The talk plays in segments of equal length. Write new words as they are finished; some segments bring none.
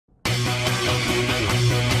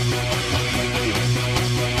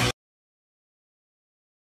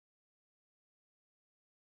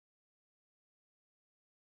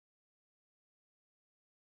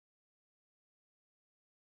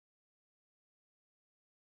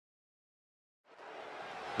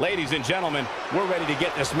Ladies and gentlemen, we're ready to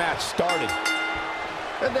get this match started.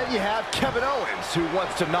 And then you have Kevin Owens, who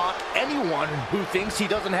wants to knock anyone who thinks he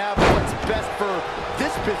doesn't have what's best for this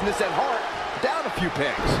business at heart down a few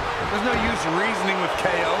pegs. There's no use reasoning with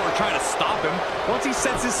KO or trying to stop him. Once he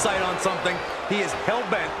sets his sight on something, he is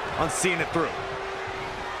hell-bent on seeing it through.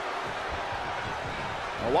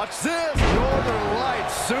 Now watch this, Northern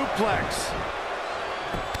Lights suplex.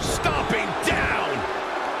 Stomping down.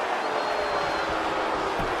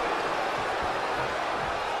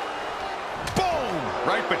 Boom!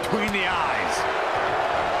 Right between the eyes.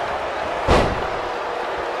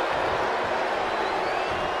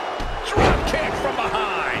 Drop kick from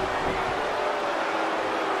behind.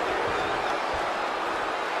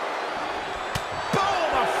 Boom!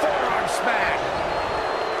 A forearm smack.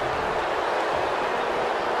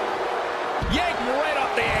 Yanked right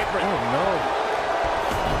off the apron. Oh, no.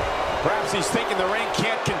 Perhaps he's thinking the ring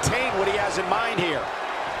can't contain what he has in mind here.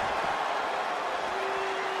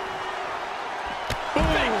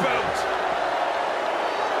 Big boot.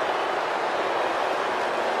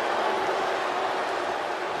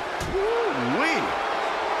 Woo-wee.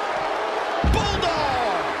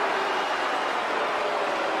 Bulldog.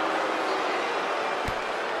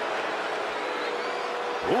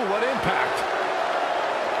 Ooh, what impact.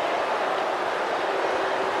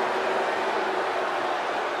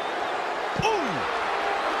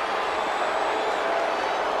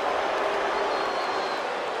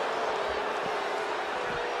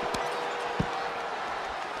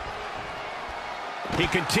 He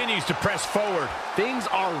continues to press forward. Things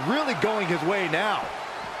are really going his way now.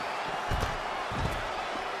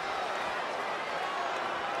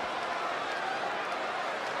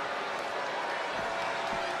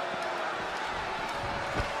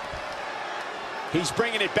 He's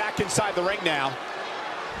bringing it back inside the ring now.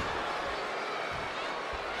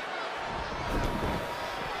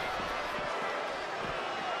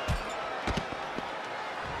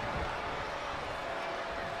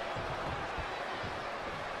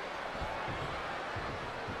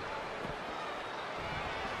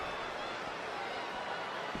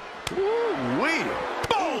 Woo-wee.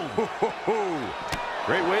 Boom!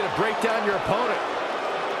 Great way to break down your opponent.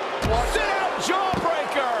 Sit out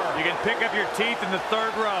jawbreaker! You can pick up your teeth in the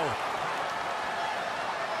third row.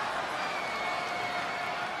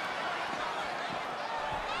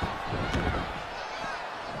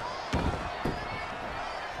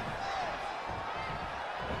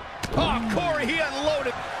 Oh, Corey, he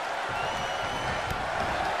unloaded.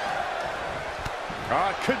 Oh,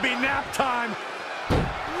 it could be nap time.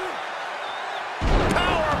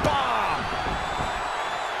 Power bomb!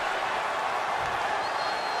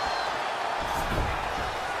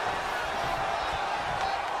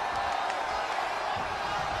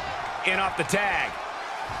 In off the tag.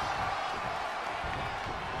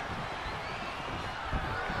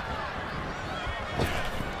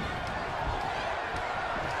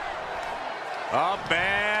 Up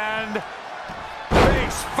and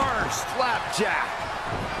face first. Flapjack.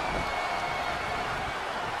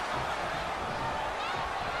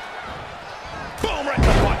 Boom, right in the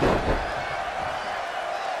butt.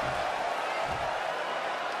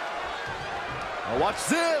 Now watch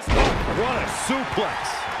this. What a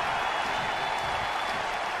suplex.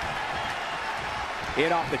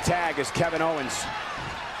 In off the tag is Kevin Owens.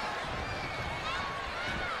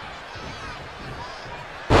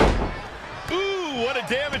 Ooh, what a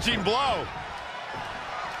damaging blow.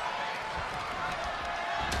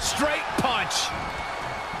 Straight punch.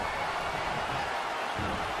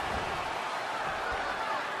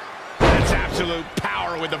 That's absolute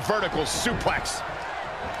power with the vertical suplex.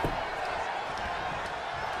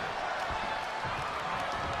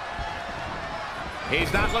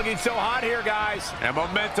 He's not looking so hot here, guys. And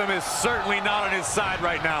momentum is certainly not on his side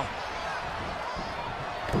right now.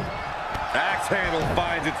 Axe handle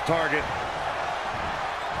finds its target.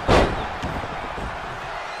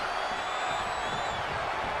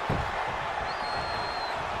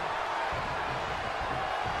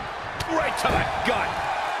 Right to the gut.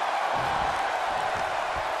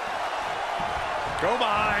 Go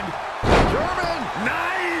behind. German.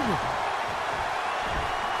 9.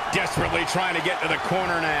 Desperately trying to get to the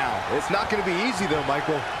corner now. It's not going to be easy, though,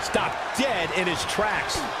 Michael. Stopped dead in his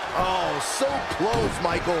tracks. Oh, so close,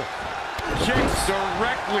 Michael. Kicks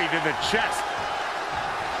directly to the chest.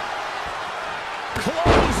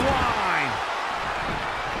 Clothesline.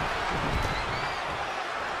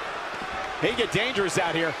 They get dangerous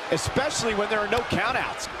out here, especially when there are no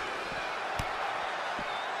countouts.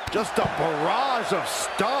 Just a barrage of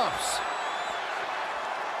stomps.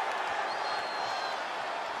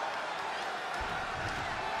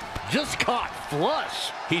 just caught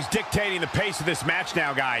flush. He's dictating the pace of this match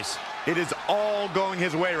now, guys. It is all going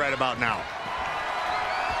his way right about now.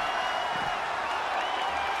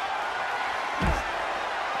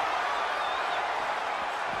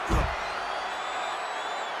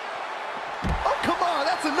 Oh, come on,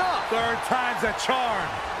 that's enough. Third time's a charm.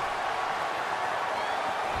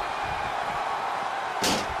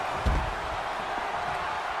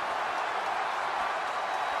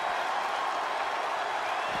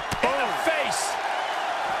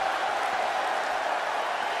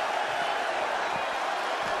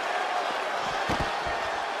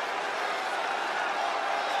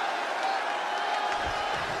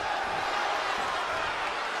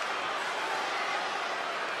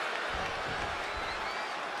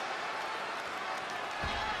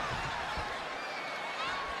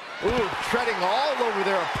 Ooh, treading all over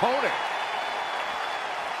their opponent.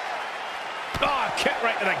 Oh, kick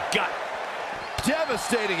right to the gut.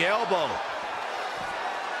 Devastating elbow.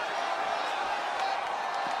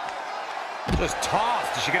 Just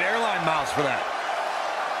tossed. You should get airline miles for that.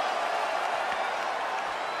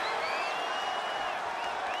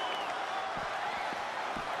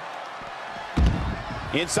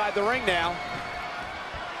 Inside the ring now.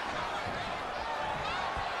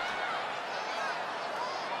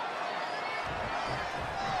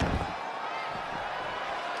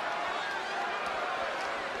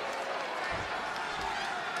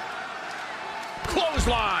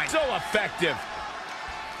 Clothesline, so effective.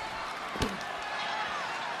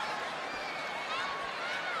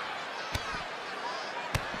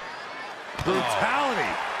 Brutality.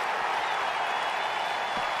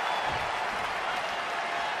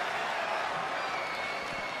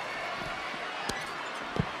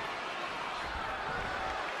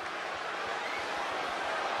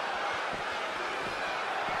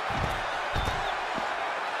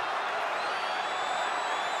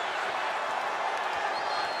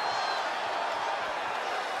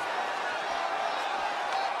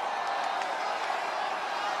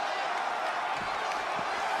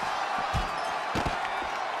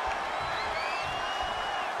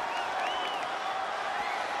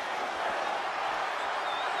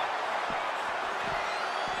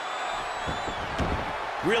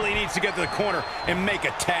 Really needs to get to the corner and make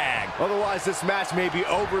a tag. Otherwise, this match may be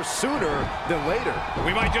over sooner than later.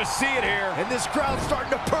 We might just see it here. And this crowd's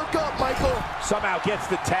starting to perk up, Michael. Somehow gets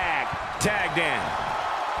the tag. Tagged in.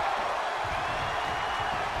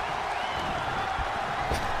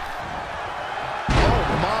 Oh,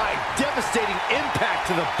 my. Devastating impact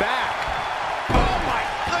to the back. Oh, my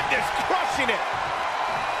goodness. Crushing it.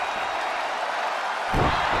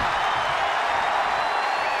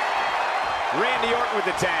 Randy Orton with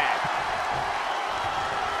the tag.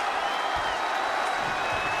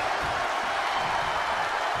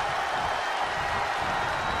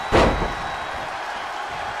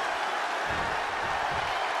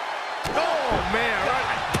 Oh, man, right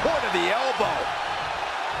at the point of the elbow.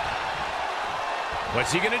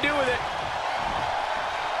 What's he going to do with it?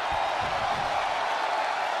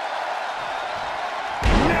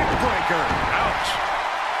 Neckbreaker. Ouch.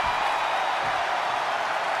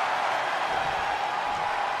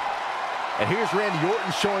 And here's Randy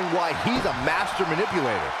Orton showing why he's a master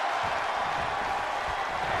manipulator.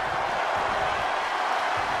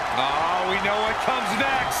 Oh, we know what comes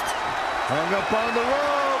next. Hung up on the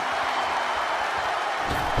rope.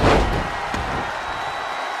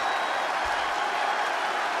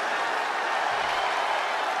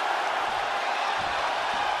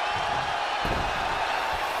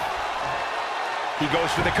 He goes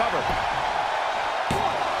for the cover.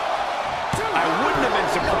 I wouldn't have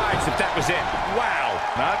been surprised if that was it. Wow.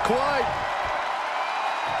 Not quite.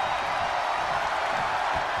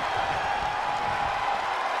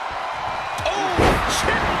 Oh,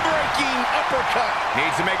 chin-breaking uppercut.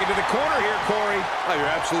 Needs to make it to the corner here, Corey. Oh,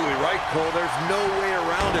 you're absolutely right, Cole. There's no way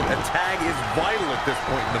around it. A tag is vital at this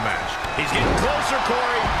point in the match. He's getting closer,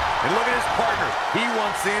 Corey. And look at his partner. He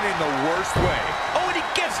wants in the worst way. Oh, and he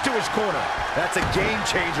gets to his corner. That's a game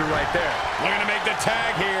changer right there. Looking to make the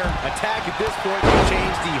tag here. A tag at this point will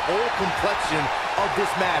change the whole complexion of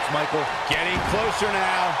this match, Michael. Getting closer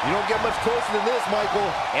now. You don't get much closer than this, Michael.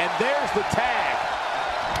 And there's the tag.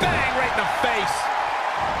 Bang, right in the face.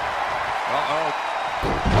 Uh-oh.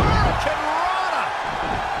 Hurricane Rana!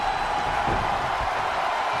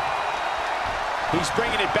 He's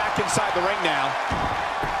bringing it back inside the ring now.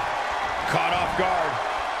 Caught off guard.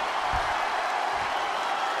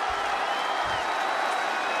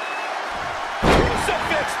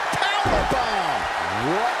 Crucifix powerbomb!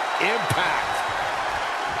 What impact!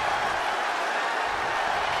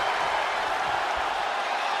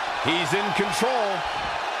 He's in control.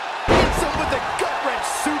 him with a gut-wrench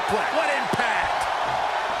suplex. What impact!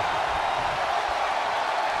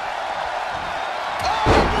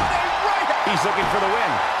 Oh, what a right hand! He's looking for the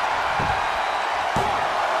win.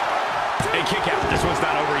 A kick out. This one's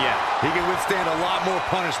not over yet. He can withstand a lot more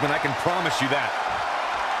punishment, I can promise you that.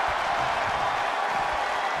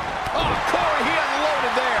 Oh, Corey, he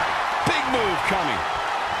unloaded there. Big move coming.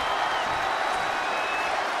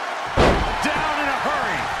 Down in a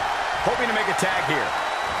hurry. Hoping to make a tag here.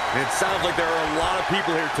 It sounds like there are a lot of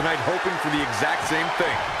people here tonight hoping for the exact same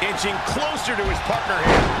thing. Inching closer to his partner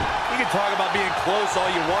here. You can talk about being close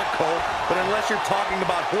all you want, Cole, but unless you're talking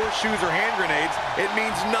about horseshoes or hand grenades, it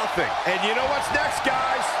means nothing. And you know what's next,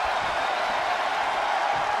 guys?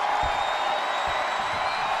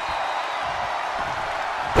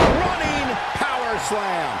 Running power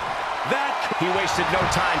slam. He wasted no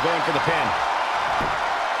time going for the pin.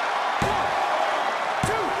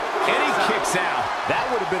 And he kicks out. That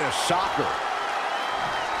would have been a shocker.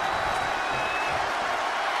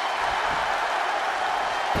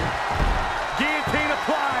 Guillotine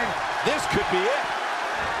applied. This could be it.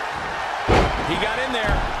 He got in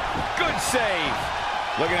there. Good save.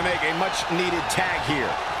 Looking to make a much-needed tag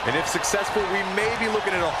here. And if successful, we may be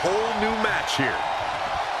looking at a whole new match here.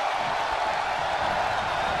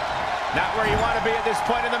 Not where you want to be at this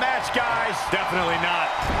point in the match, guys. Definitely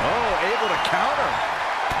not. Oh, able to counter.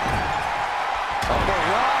 A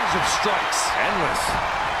barrage of strikes. Endless.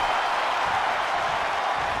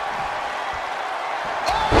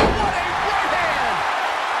 Oh, what a right hand!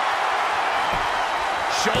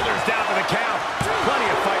 Shoulders down to the count.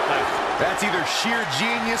 Plenty of fight left. That's either sheer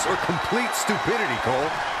genius or complete stupidity,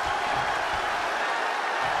 Cole.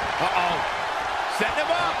 Uh-oh. Setting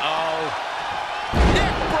him up. Uh-oh.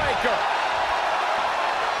 Neck breaker.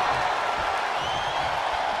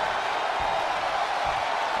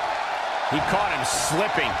 He caught him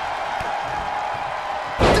slipping.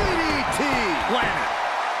 DDT. Landed.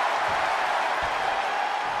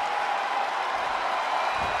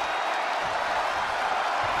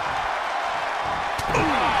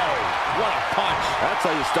 Oh, what a punch. That's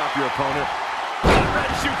how you stop your opponent.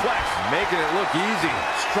 Red suplex. Making it look easy.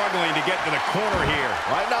 Struggling to get to the corner here.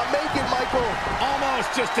 Might not make it, Michael.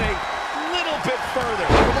 Almost just a little bit further.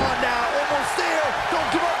 Come on now. Almost there. Don't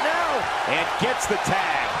give up now. And gets the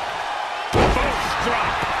tag. Boom,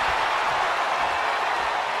 drop.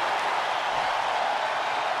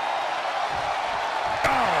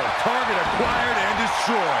 Oh, target acquired and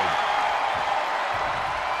destroyed.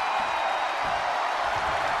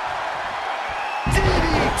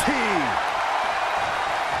 DDT.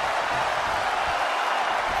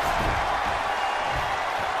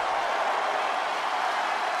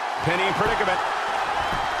 Penny in predicament.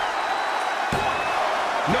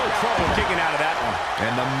 No trouble kicking out of that one.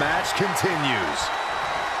 And the match continues.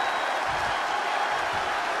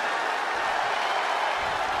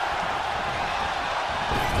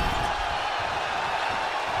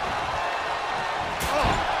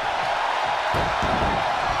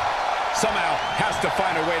 Somehow has to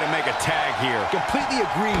find a way to make a tag here. Completely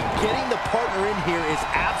agree. Getting the partner in here is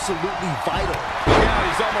absolutely vital. Yeah,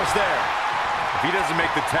 he's almost there. If he doesn't make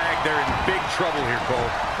the tag, they're in big trouble here, Cole.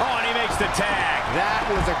 Oh, and he makes the tag. That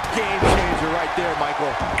was a game changer right there, Michael.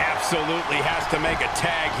 Absolutely has to make a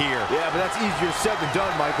tag here. Yeah, but that's easier said than done,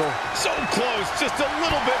 Michael. So close, just a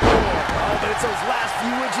little bit more. Oh, but it's those last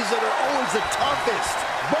few inches that are always the toughest.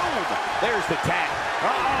 Boom! There's the tag.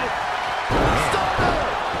 Uh-oh. Stunner!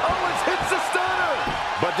 Owens hits the stunner!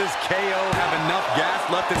 But does KO have enough gas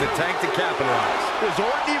left in the tank to capitalize? Does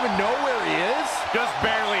Orton even know where he is? Just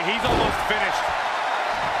barely. He's almost finished.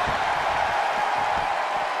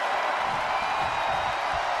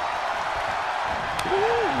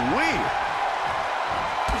 Ooh-wee!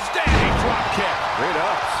 Standing drop kick. Great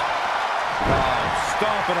ups. Oh,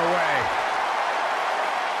 stomping away.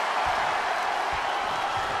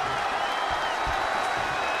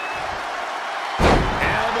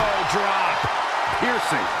 Elbow drop.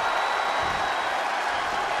 Piercing.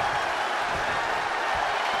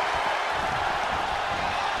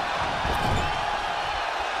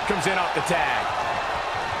 Comes in off the tag.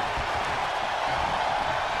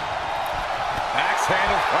 Axe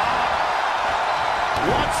handle. Oh.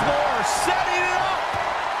 Once more, setting it up.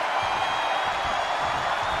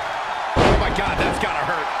 Oh my God, that's gotta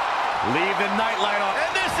hurt. Leave the nightlight on.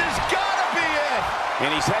 And this has gotta be it.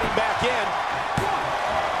 And he's heading back in.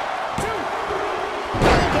 1, 2.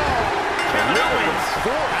 Elbow. Owens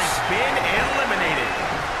has been eliminated.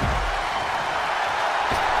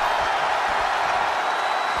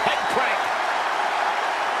 Head crank.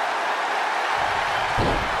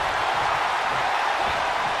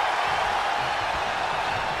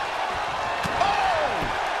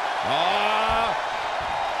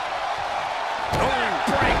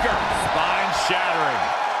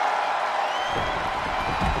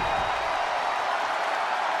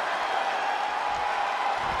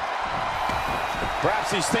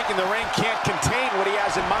 Perhaps he's thinking the ring can't contain what he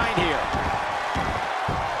has in mind here.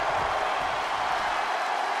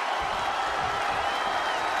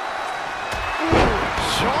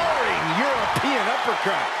 Jarring European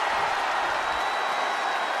uppercut.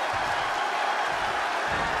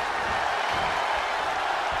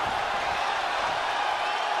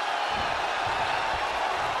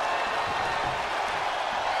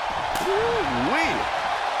 Woo-wee.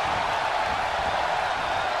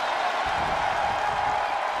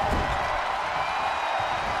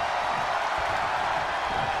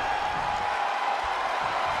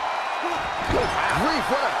 Good grief,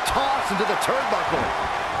 what a toss into the turnbuckle.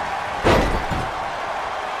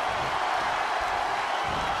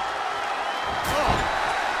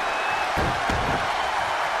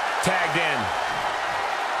 Tagged in.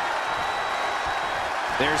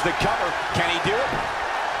 There's the cover. Can he do it?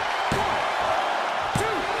 1, 2.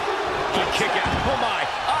 Good kick out. Oh my,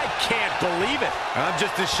 I can't believe it. I'm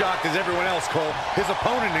just as shocked as everyone else, Cole, his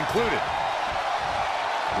opponent included.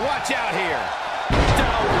 Watch out here.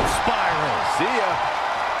 Downward spiral. See ya.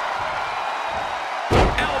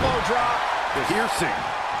 Elbow drop. Piercing.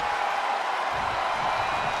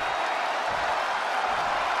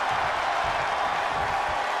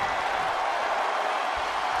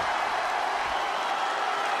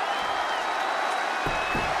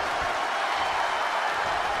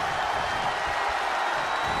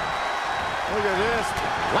 Look at this.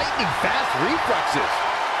 Lightning fast reflexes.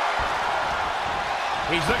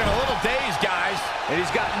 He's looking a little dazed, guys. And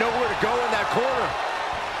he's got nowhere to go in that corner.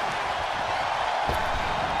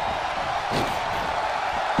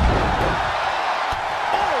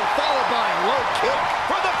 Oh, followed by a low kick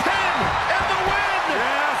for the pin and the win.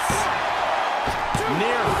 Yes.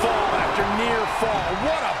 Near fall after near fall.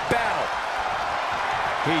 What a battle.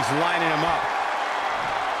 He's lining him up.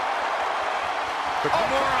 The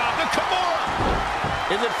Kimura. The Kimura.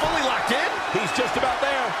 Is it fully locked in? He's just about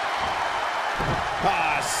there.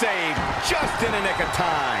 Ah, saved just in the nick of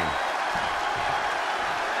time.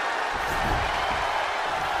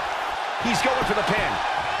 He's going for the pin.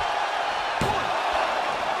 1,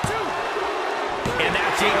 2. And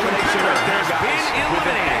that's the elimination right there, guys. Been With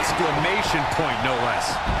an eliminated. exclamation point, no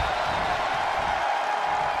less.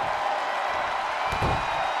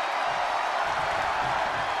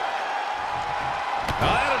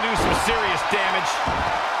 Now that'll do some serious damage.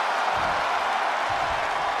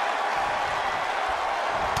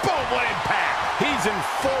 Boom, what impact. He's in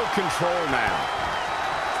full control now.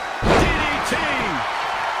 DDT.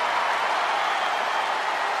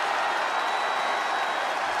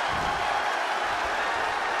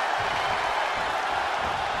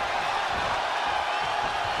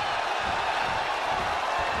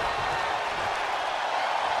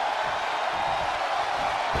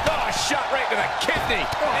 Shot right to the kidney.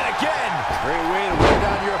 And again. Great way to wear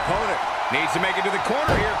down your opponent. Needs to make it to the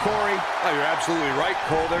corner here, Corey. Oh, you're absolutely right,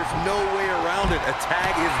 Cole. There's no way around it. A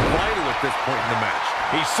tag is vital at this point in the match.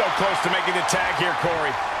 He's so close to making the tag here,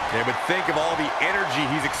 Corey. Yeah, but think of all the energy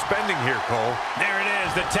he's expending here, Cole. There it is.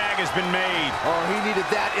 The tag has been made. Oh, he needed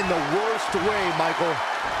that in the worst way, Michael.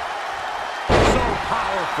 So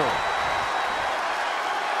powerful.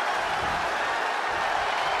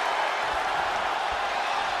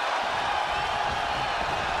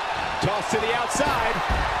 Toss to the outside.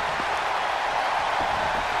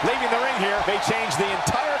 Leaving the ring here may change the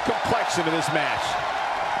entire complexion of this match.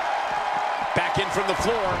 Back in from the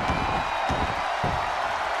floor.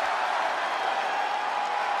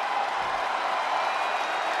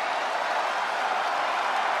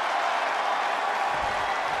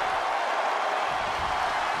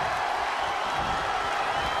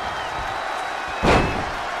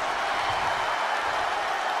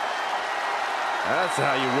 That's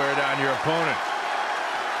how you wear down your opponent.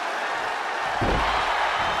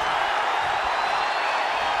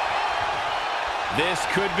 This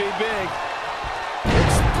could be big.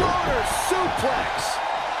 Exploder suplex.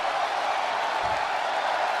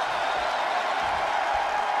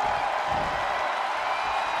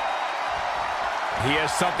 He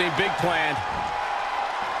has something big planned.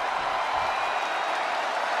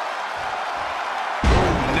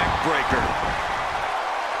 Neck breaker.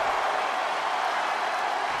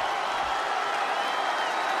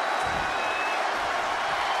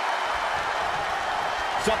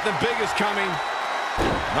 Something big is coming.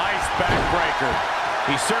 Nice backbreaker.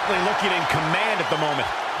 He's certainly looking in command at the moment.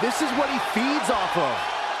 This is what he feeds off of.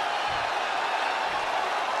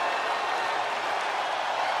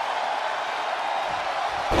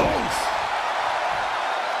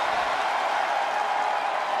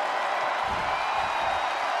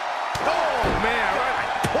 Oh, man, right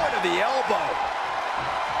at the point of the elbow.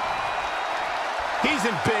 He's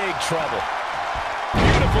in big trouble.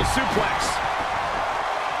 Beautiful suplex.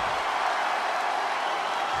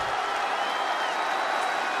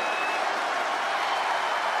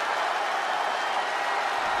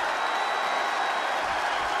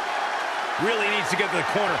 Really needs to get to the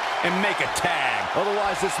corner and make a tag.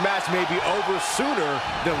 Otherwise, this match may be over sooner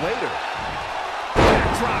than later.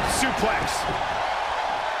 Backdrop suplex.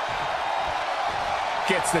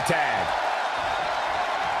 Gets the tag.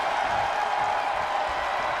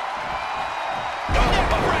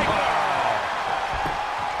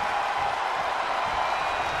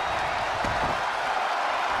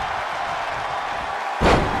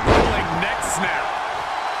 Rolling neck snap.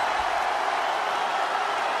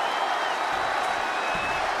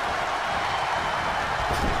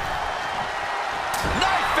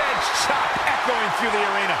 Echoing through the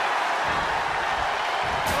arena.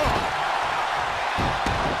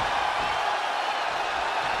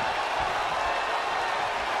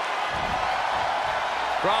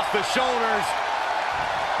 Across the shoulders.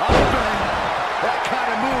 That kind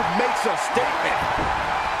of move makes a statement.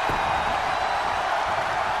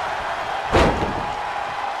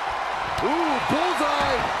 Ooh,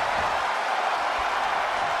 bullseye.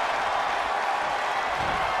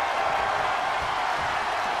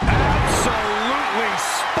 Absolutely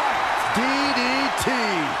spiked. DDT.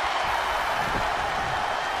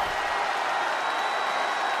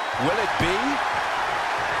 Will it be?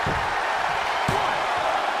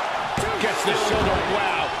 Gets the shoulder.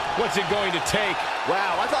 Wow. What's it going to take?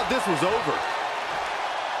 Wow, I thought this was over.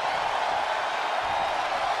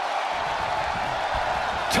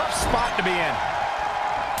 Tough spot to be in.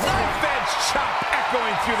 Knife edge chop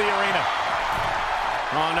echoing through the arena.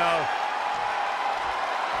 Oh, no.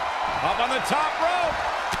 Up on the top rope.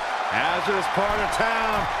 Hazardous part of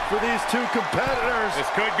town for these two competitors. This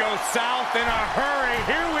could go south in a hurry.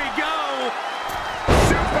 Here we go.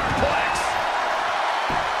 Superplex.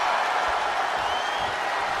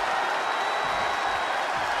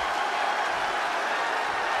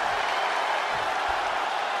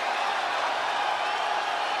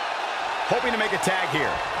 Hoping to make a tag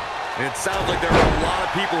here. And it sounds like there are a lot of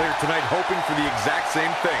people here tonight hoping for the exact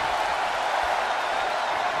same thing.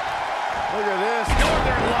 Look at this.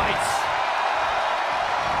 Northern Lights.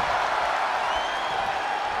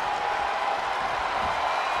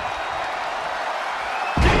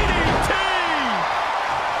 DDT.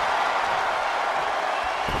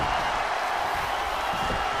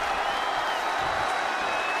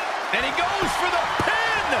 And he goes for the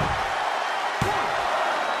pin.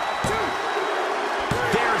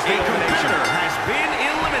 There's the elimination. Has been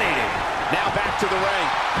eliminated. Now back to the ring.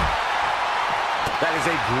 That is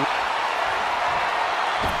a great.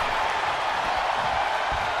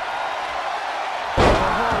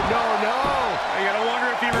 You gotta wonder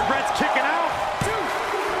if he regrets kicking out.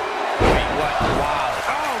 Wait, what? Wow.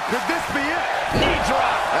 Oh, could this be it? Knee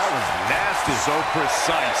drop. That was nasty. So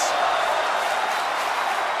precise.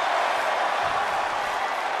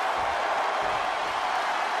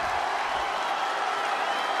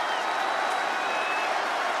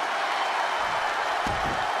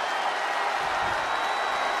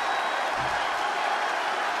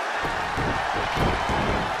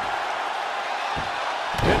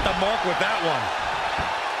 Hit the mark with that one.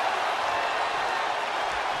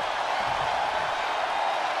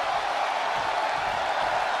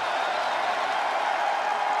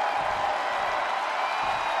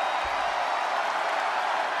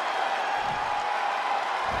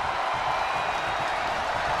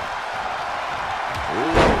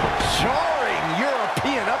 Jarring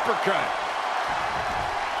European uppercut.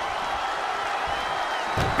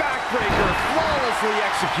 Backbreaker flawlessly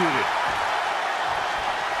executed.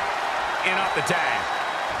 In off the tag.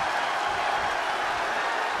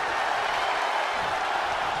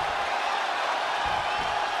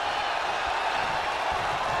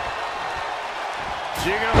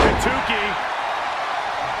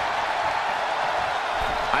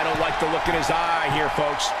 I don't like the look in his eye here,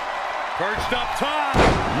 folks. Perched up top.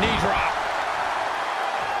 Knee drop.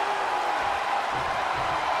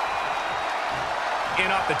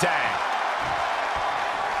 In off the tag.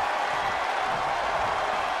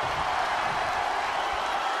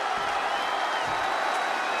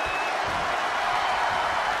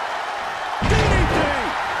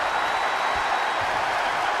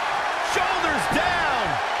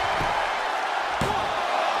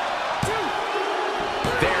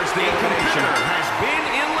 There's the elimination. Has been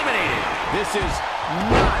eliminated. This is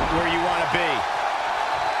not where you want to be.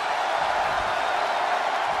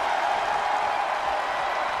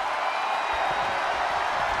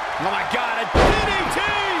 Oh my God, a DDT!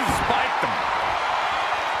 Spiked him.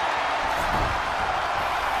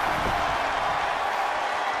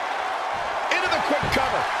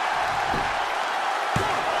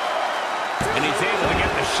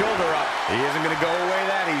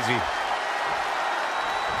 easy.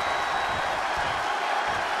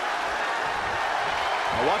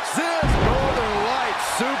 Now watch this. Northern Lights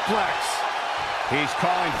suplex. He's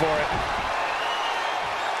calling for it.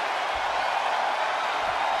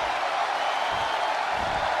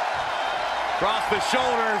 Across the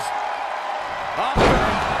shoulders. Up.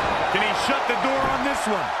 Can he shut the door on this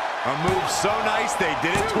one? A move so nice, they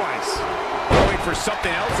did it twice. Going for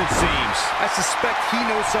something else, it seems. I suspect he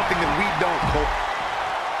knows something that we don't, Cole.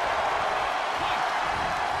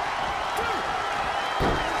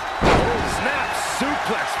 Oh, snap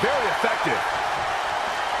suplex. Very effective.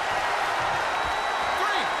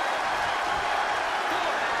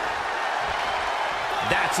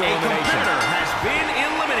 That's A elimination. competitor has been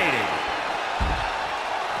eliminated.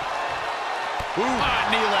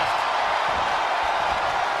 Knee left.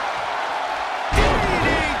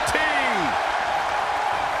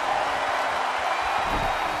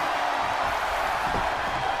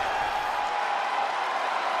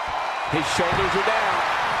 His shoulders are down.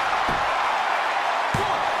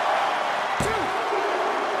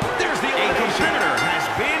 There's the A elimination. competitor has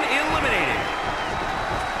been eliminated.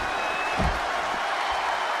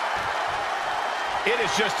 It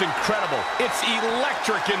is just incredible. It's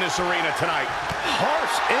electric in this arena tonight.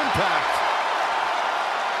 Harsh impact.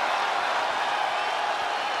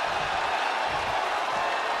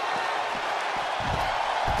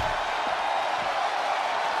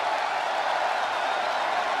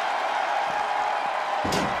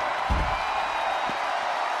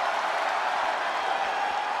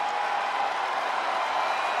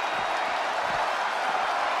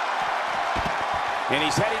 And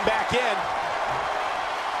he's heading back in.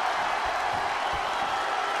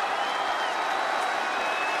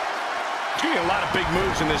 Gonna be a lot of big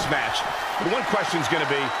moves in this match. But one question's going to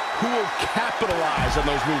be, who will capitalize on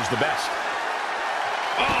those moves the best?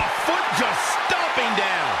 Oh, foot just stomping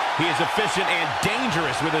down. He is efficient and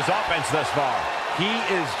dangerous with his offense thus far. He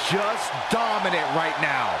is just dominant right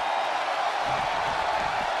now.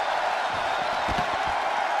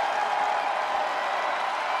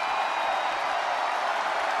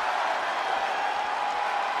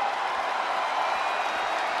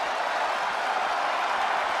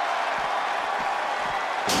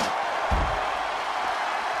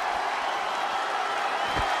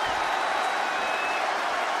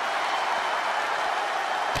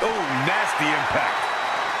 Oh, nasty impact.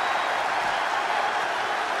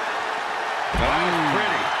 That's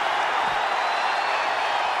pretty.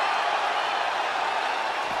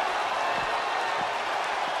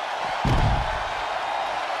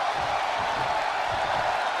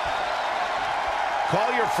 Call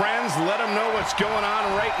your friends, let them know what's going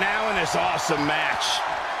on right now in this awesome match.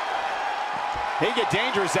 They get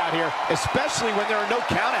dangerous out here, especially when there are no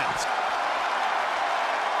countouts.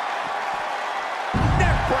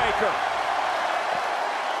 Neckbreaker.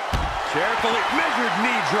 Carefully measured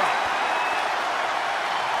knee drop.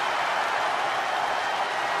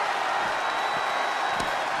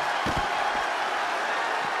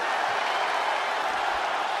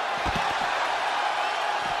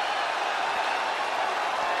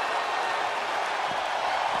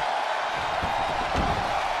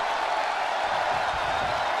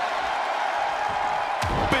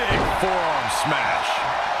 Big forearm smash.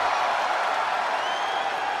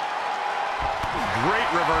 Great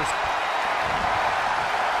reverse.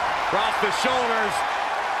 Across the shoulders.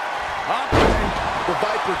 Up. The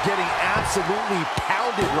Viper getting absolutely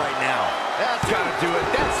pounded right now. That's got to do it.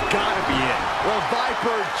 That's got to be it. The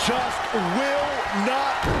Viper just will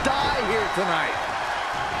not die here tonight.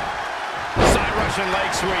 Side Russian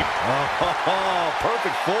leg sweep. Oh,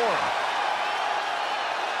 perfect form.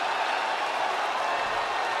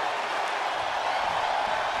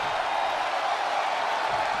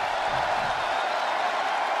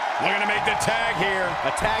 Looking to make the tag here.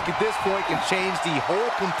 A tag at this point can change the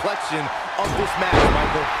whole complexion of this match,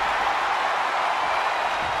 Michael.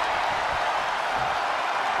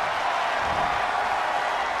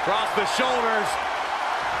 Across the shoulders.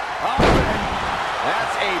 Up.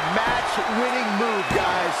 That's a match-winning move,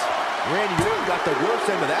 guys. Randy Orton got the worst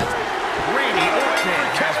end of that. Randy Orton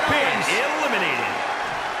has been eliminated.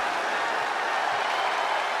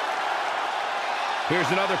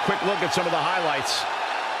 Here's another quick look at some of the highlights.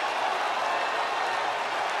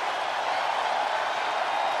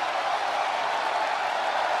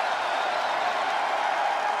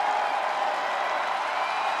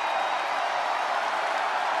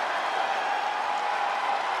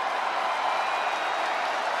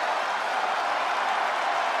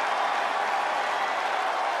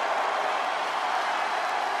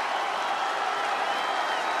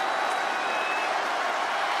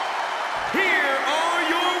 Here are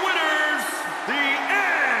your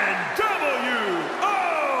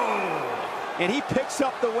and he picks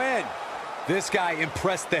up the win. This guy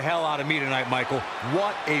impressed the hell out of me tonight, Michael.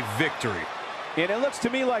 What a victory. And it looks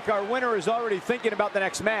to me like our winner is already thinking about the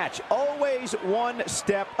next match. Always one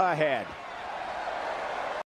step ahead.